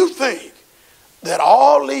 Do you think that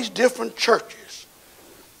all these different churches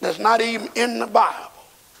that's not even in the Bible,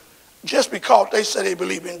 just because they say they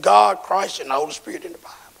believe in God, Christ, and the Holy Spirit in the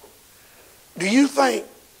Bible, do you think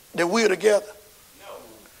that we're together?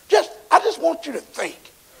 No. I just want you to think.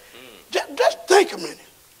 Just think a minute.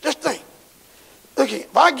 Just think. Look here,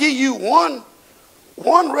 if I give you one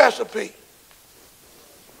recipe,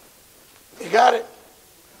 you got it?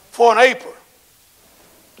 For an apron.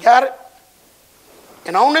 Got it?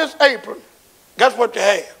 And on this apron, guess what you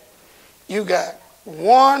have? You got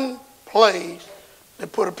one place to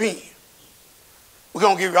put a pin. We're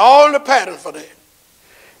going to give you all the pattern for that.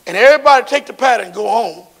 And everybody take the pattern and go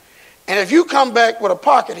home. And if you come back with a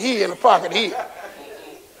pocket here and a pocket here,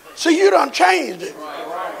 see, you done changed it.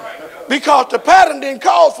 Because the pattern didn't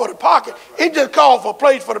call for the pocket. It just called for a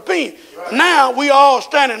place for the pin. Now we all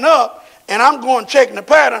standing up, and I'm going checking the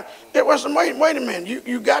pattern. It was, wait a minute.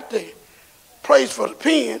 You got the place for the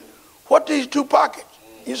pin. What these two pockets?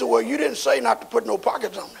 He said, well, you didn't say not to put no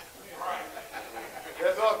pockets on there.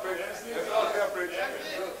 That's us, preacher. That's us, preacher.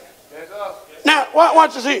 That's us. Now,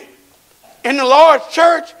 watch this here. In the Lord's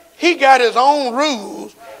church, he got his own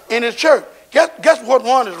rules in his church. Guess what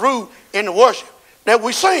one is rules in the worship? That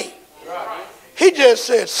we sing. He just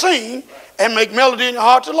said sing and make melody in your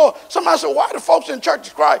heart to the Lord. Somebody said, why the folks in Church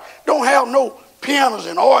of Christ don't have no pianos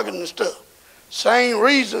and organs and stuff? Same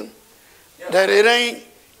reason that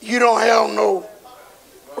you don't have no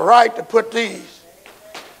right to put these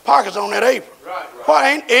pockets on that apron.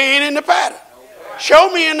 Why ain't in the pattern? Show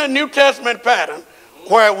me in the New Testament pattern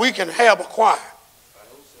where we can have a choir.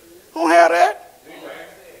 Don't have that.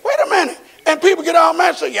 Wait a minute. And people get all mad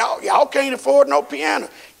and say, y'all can't afford no piano.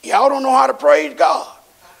 Y'all don't know how to praise God.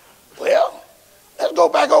 Well, let's go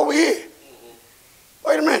back over here.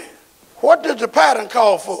 Wait a minute. What does the pattern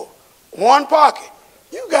call for? One pocket.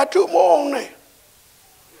 You got two more on there.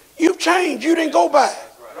 You've changed. You didn't go back.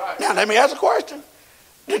 Now, let me ask a question.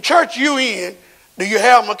 The church you in, do you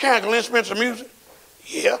have mechanical instruments of music?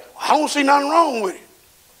 Yeah. I don't see nothing wrong with it.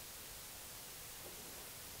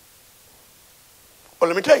 Well,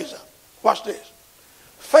 let me tell you something. Watch this.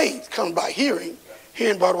 Faith comes by hearing,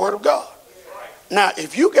 hearing by the word of God. Now,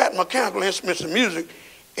 if you got mechanical instruments of music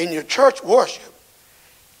in your church worship,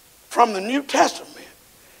 from the New Testament,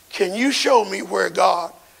 can you show me where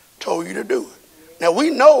God told you to do it? Now, we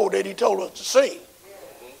know that he told us to sing.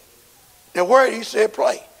 Now, where he said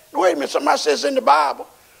play. Wait a minute, somebody says in the Bible.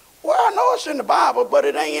 Well, I know it's in the Bible, but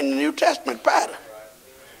it ain't in the New Testament pattern.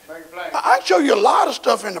 I can show you a lot of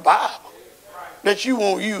stuff in the Bible that you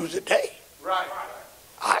won't use today.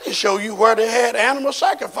 I can show you where they had animal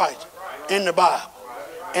sacrifice in the Bible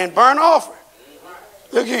and burnt offering.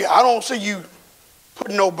 Look here, I don't see you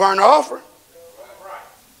putting no burnt offering.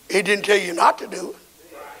 He didn't tell you not to do it.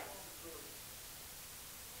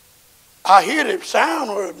 I hear the sound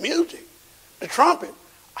of the music, the trumpet.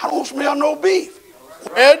 I don't smell no beef.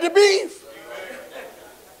 Where's the beef?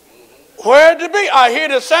 Where's the beef? I hear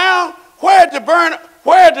the sound. Where's the burnt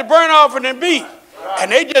offering and beef?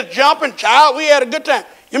 And they just jumping, child. We had a good time.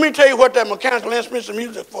 Let me tell you what that mechanical instruments and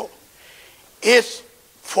music for. It's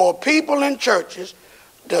for people in churches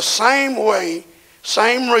the same way,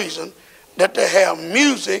 same reason that they have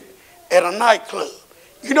music at a nightclub.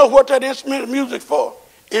 You know what that instrument of music for?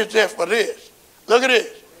 It's just for this. Look at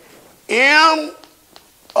this. M-O-N-E-Y.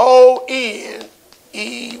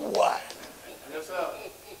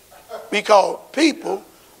 Because people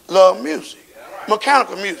love music,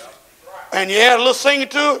 mechanical music. And you add a little singing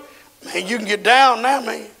to it, man, you can get down now,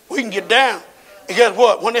 man. We can get down. And guess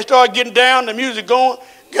what? When they start getting down, the music going,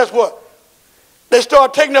 guess what? They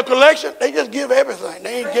start taking a collection, they just give everything.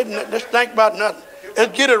 They ain't getting, just think about nothing.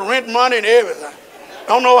 Let's get it rent money and everything.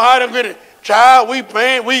 Don't know how to get it. Child,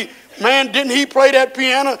 man, didn't he play that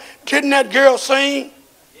piano? Didn't that girl sing?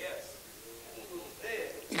 Yes.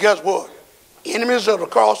 Guess what? Enemies of the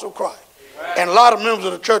cross of Christ. Right. And a lot of members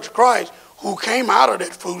of the Church of Christ who came out of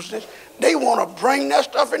that foolishness, they want to bring that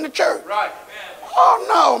stuff in the church. Right. Oh,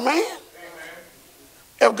 no, man. Amen.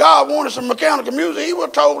 If God wanted some mechanical music, he would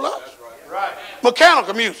have told us. Right.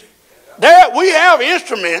 Mechanical music. There, we have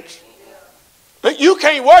instruments. That you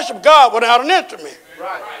can't worship God without an instrument.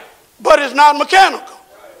 Right. But it's not mechanical.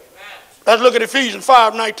 Let's look at Ephesians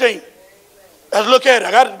 5:19. Let's look at it.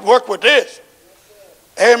 I got to work with this.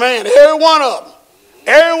 Amen. Every one of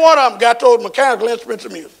them got those mechanical instruments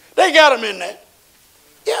of music. They got them in there.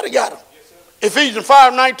 Yeah, they got them. Ephesians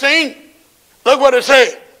 5:19. Look what it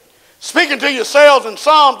says. Speaking to yourselves in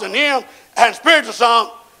psalms and hymns and spiritual songs.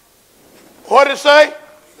 What did it say?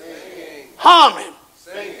 Singing. Humming.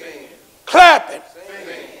 Singing. Clapping.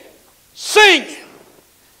 Singing.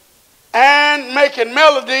 And making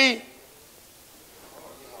melody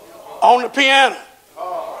on the piano.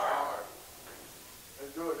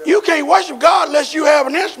 You can't worship God unless you have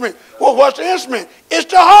an instrument. Well, what's the instrument?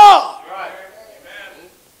 It's the harp. Right.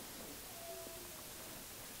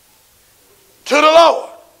 To the Lord.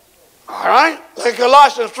 All right? Like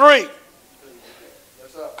Colossians 3.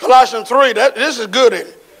 Colossians 3. This is good in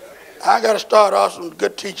it. I got to start off some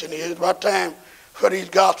good teaching here. It's about time for these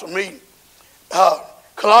gospel meetings.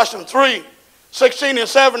 Colossians 3, 16 and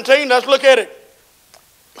 17. Let's look at it.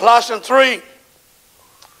 Colossians 3.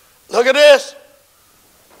 Look at this.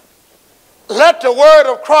 Let the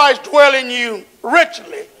word of Christ dwell in you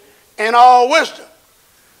richly in all wisdom.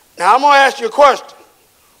 Now I'm going to ask you a question.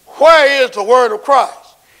 Where is the word of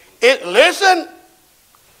Christ? Listen,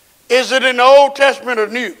 is it in the Old Testament or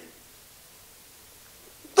New?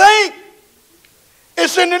 Think.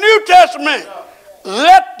 It's in the New Testament.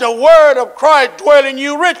 Let the word of Christ dwell in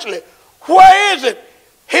you richly. Where is it?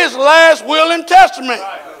 His last will and testament.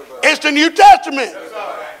 It's the New Testament.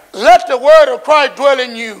 Let the word of Christ dwell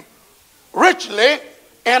in you richly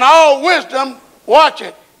in all wisdom. Watch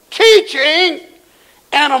it. Teaching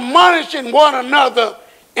and admonishing one another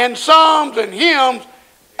in psalms and hymns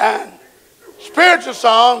and spiritual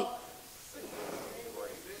songs.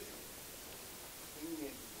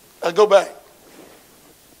 Let's go back.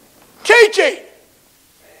 Teaching.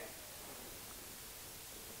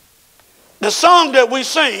 The song that we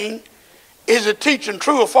sing is it teaching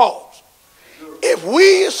true or false? If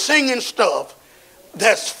we are singing stuff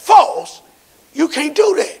that's false, you can't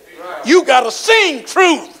do that. Right. You got to sing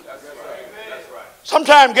truth. That's right.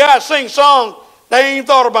 Sometimes guys sing songs they ain't even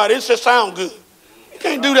thought about it. It just sound good. You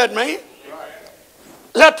can't do that, man. Right.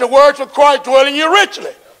 Let the words of Christ dwell in you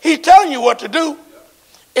richly. He's telling you what to do.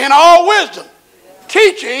 In all wisdom.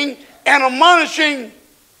 Teaching and admonishing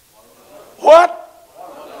what?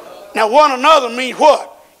 Now one another means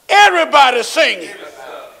what? Everybody's singing.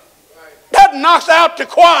 That knocks out the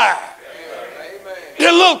choir. The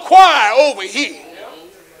little choir over here.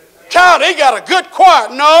 Child, they got a good choir.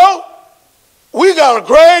 No, we got a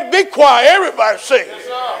great big choir. Everybody singing.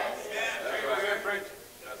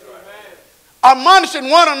 Admonishing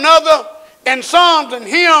one another in psalms and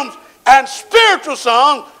hymns and spiritual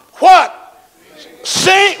songs. What?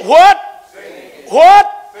 Sing what?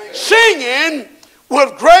 What? Singing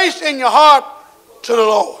with grace in your heart to the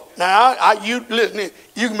Lord. Now, you listen,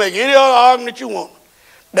 you can make any other argument you want.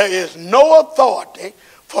 There is no authority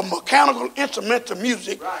for mechanical instrumental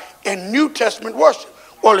music in New Testament worship.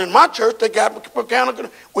 Well, in my church, they got mechanical.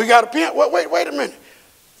 We got a piano. Wait a minute.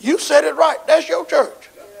 You said it right. That's your church.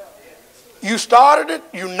 You started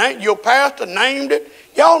it. Your pastor named it.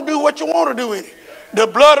 Y'all do what you want to do in it. The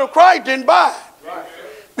blood of Christ didn't buy it.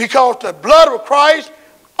 Because the blood of Christ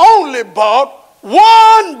only bought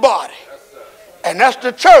one body. And that's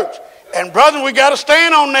the church. And brother, we got to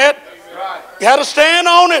stand on that. Got to stand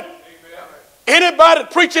on it. Anybody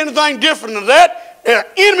that preach anything different than that, they're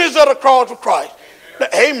enemies of the cross of Christ.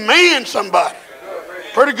 Amen, somebody.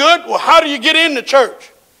 Pretty good. Well, how do you get in the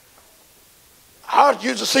church? I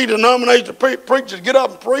used to see denominational preachers get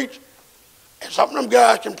up and preach, and some of them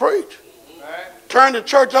guys can preach. Turn the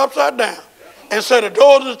church upside down and say the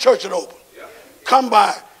doors of the church are open. Come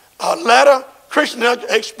by a ladder Christian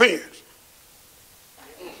experience.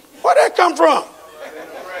 Where'd that come from?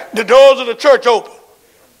 The doors of the church open.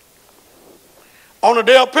 On the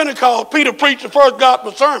day of Pentecost, Peter preached the first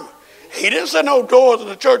gospel sermon. He didn't say no doors of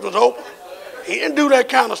the church was open. He didn't do that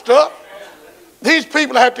kind of stuff. These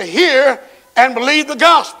people have to hear and believe the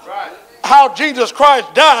gospel. How Jesus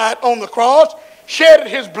Christ died on the cross, shedded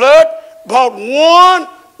his blood, bought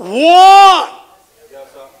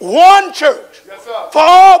one church for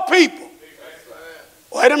all people.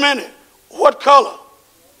 Wait a minute. What color?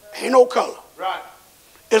 Ain't no color.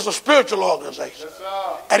 It's a spiritual organization.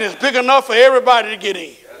 And it's big enough for everybody to get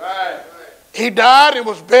in. He died and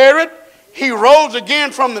was buried. He rose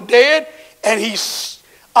again from the dead. And he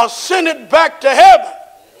ascended back to heaven.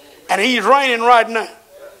 And he's reigning right now.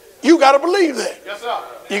 You got to believe that.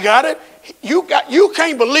 You got it? You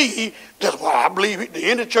can't believe just, well, I believe the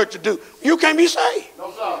end of the church to do. You can't be saved.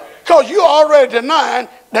 Because you already denying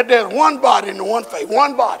that there's one body in the one faith.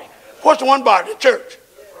 One body. What's the one body? The church.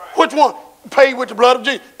 Which one? Paid with the blood of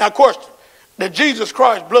Jesus. Now, question. Did Jesus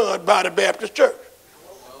Christ's blood buy the Baptist church?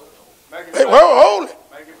 Hey, well, hold it.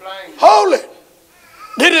 Hold it.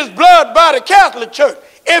 Did his blood buy the Catholic church?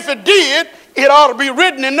 If it did, it ought to be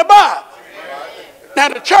written in the Bible. Now,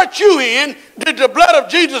 the church you in, did the blood of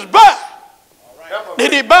Jesus buy?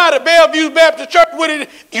 Did he buy the Bellevue Baptist Church with it?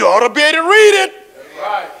 You ought to be able to read it.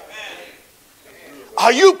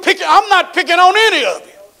 Are you picking? I'm not picking on any of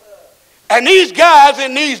you. And these guys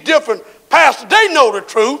in these different pastors, they know the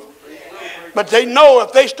truth. But they know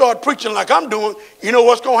if they start preaching like I'm doing, you know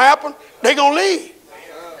what's going to happen? They're going to leave.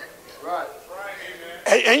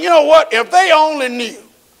 And you know what? If they only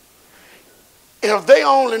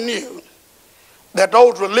knew that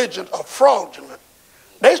those religions are fraudulent,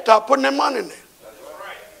 they stop putting their money in there.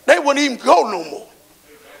 They wouldn't even go no more.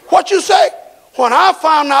 What you say? When I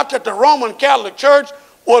found out that the Roman Catholic Church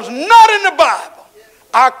was not in the Bible,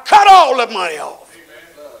 I cut all that money off.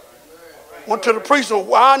 Went to the priest and said,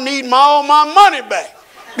 well, I need all my money back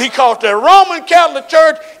because the Roman Catholic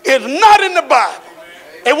Church is not in the Bible.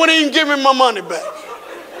 They wouldn't even give me my money back.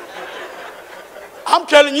 I'm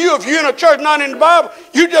telling you, if you're in a church not in the Bible,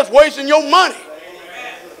 you're just wasting your money.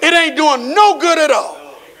 It ain't doing no good at all.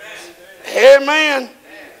 Amen.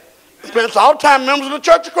 Spend all the time members of the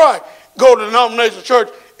Church of Christ go to the denominational church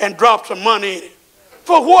and drop some money in it.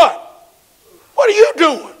 For what? What are you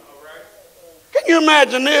doing? Can you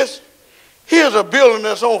imagine this? Here's a building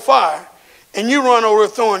that's on fire, and you run over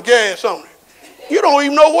throwing gas on it. You don't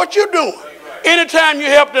even know what you're doing. Anytime you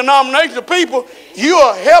help denominational people, you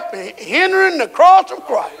are hindering the cross of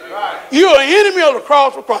Christ. You're an enemy of the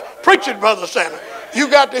cross of Christ. Preach it, Brother Santa. You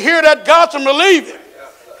got to hear that gospel and believe it.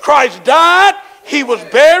 Christ died. He was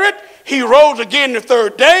buried. He rose again the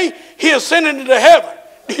third day. He ascended into heaven.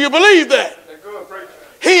 Do you believe that?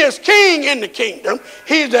 He is king in the kingdom.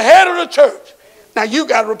 He's the head of the church. Now you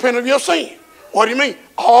got to repent of your sin. What do you mean?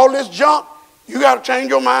 All this junk, you got to change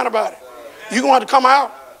your mind about it. You're going to have to come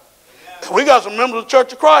out. We got some members of the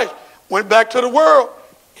Church of Christ. Went back to the world.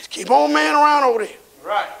 Just keep on manning around over there.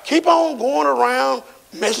 Right. Keep on going around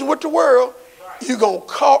messing with the world. Right. You're going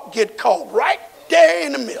to get caught right there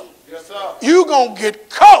in the middle. Yes, sir. You're going to get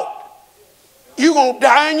caught. You're going to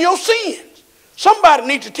die in your sins. Somebody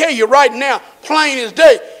needs to tell you right now, plain as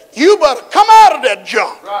day, you better come out of that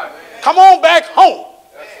junk. Right. Come on back home.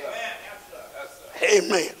 Yes, sir.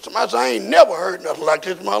 Amen. Somebody says, I ain't never heard nothing like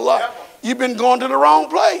this in my life. You've been going to the wrong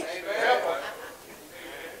place. Amen.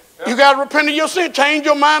 You got to repent of your sin. Change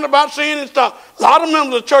your mind about sin and stuff. A lot of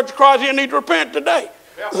members of the Church of Christ here need to repent today.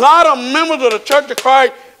 A lot of members of the Church of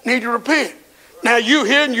Christ need to repent. Now you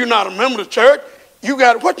here and you're not a member of the church. You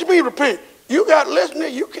got, what you mean repent? You got to listen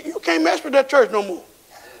to you can't mess with that church no more.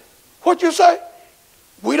 What you say?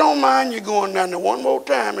 We don't mind you going down there one more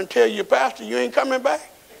time and tell your pastor you ain't coming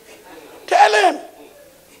back. Tell him.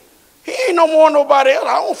 He ain't no more than nobody else.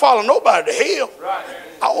 I don't follow nobody to hell.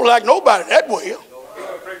 I don't like nobody that well.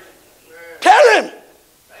 Tell him.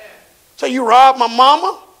 So you robbed my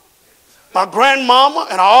mama, my grandmama,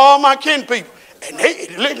 and all my kin people. And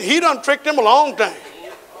he done tricked them a long time.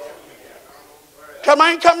 Tell him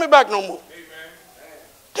I ain't coming back no more.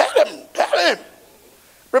 Tell him.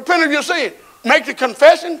 Repent of your sin. Make the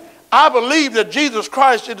confession. I believe that Jesus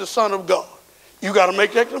Christ is the Son of God. You got to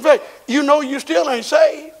make that confession. You know you still ain't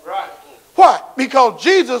saved. Right. Why? Because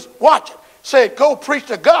Jesus, watch it, said, go preach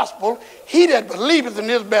the gospel. He that believeth and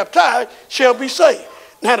is baptized shall be saved.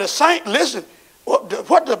 Now the saint, listen, what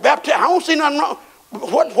the baptism, I don't see nothing wrong.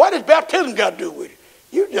 What does baptism got to do with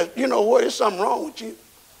it? You know what, there's something wrong with you.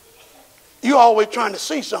 You always trying to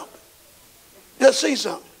see something. Just see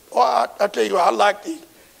something. Oh, I tell you what, I like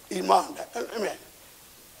these modern days. I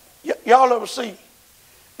mean, y'all ever see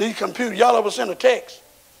these computers? Y'all ever send a text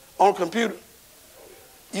on a computer?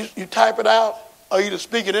 You type it out or you just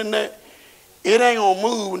speak it in there. It ain't going to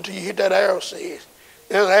move until you hit that arrow says.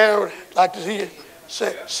 There's an arrow like this here,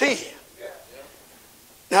 says sin.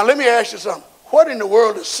 Now let me ask you something. What in the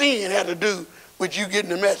world does sin have to do with you getting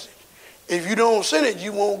the message? If you don't send it,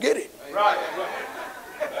 you won't get it. Right.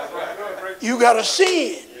 You got to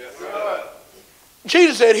sin.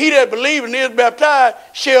 Jesus said, he that believes and is baptized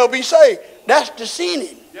shall be saved. That's the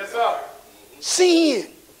sinning. Yes, sir. Sin.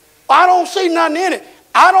 I don't see nothing in it.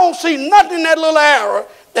 I don't see nothing in that little arrow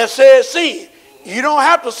that says sin. You don't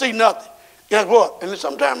have to see nothing. Guess what? And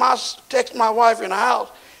sometimes I text my wife in the house,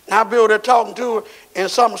 and I'll be over there talking to her,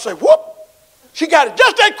 and someone say, whoop, she got it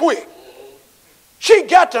just that quick. She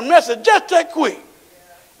got the message just that quick.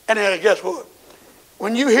 And then guess what?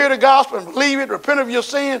 When you hear the gospel and believe it, repent of your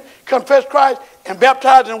sin, confess Christ, and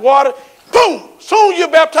baptize in water, boom, soon you're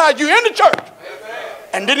baptized, you're in the church. Amen.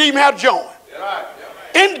 And didn't even have to join. Right.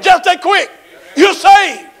 In just that quick. You're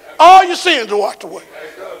saved. All your sins are washed away.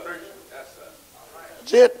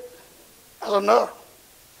 That's it. That's enough.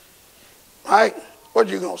 Right? What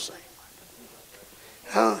are you going to say?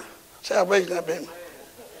 Huh? Salvation I've been.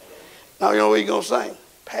 Now you know what you're going to sing?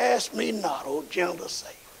 Pass me not, O gentle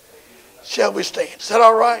Savior. Shall we stand? Is that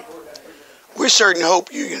all right? We certainly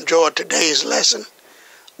hope you enjoyed today's lesson,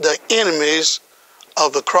 the enemies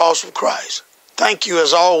of the cross of Christ. Thank you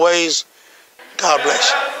as always. God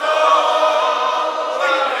bless you.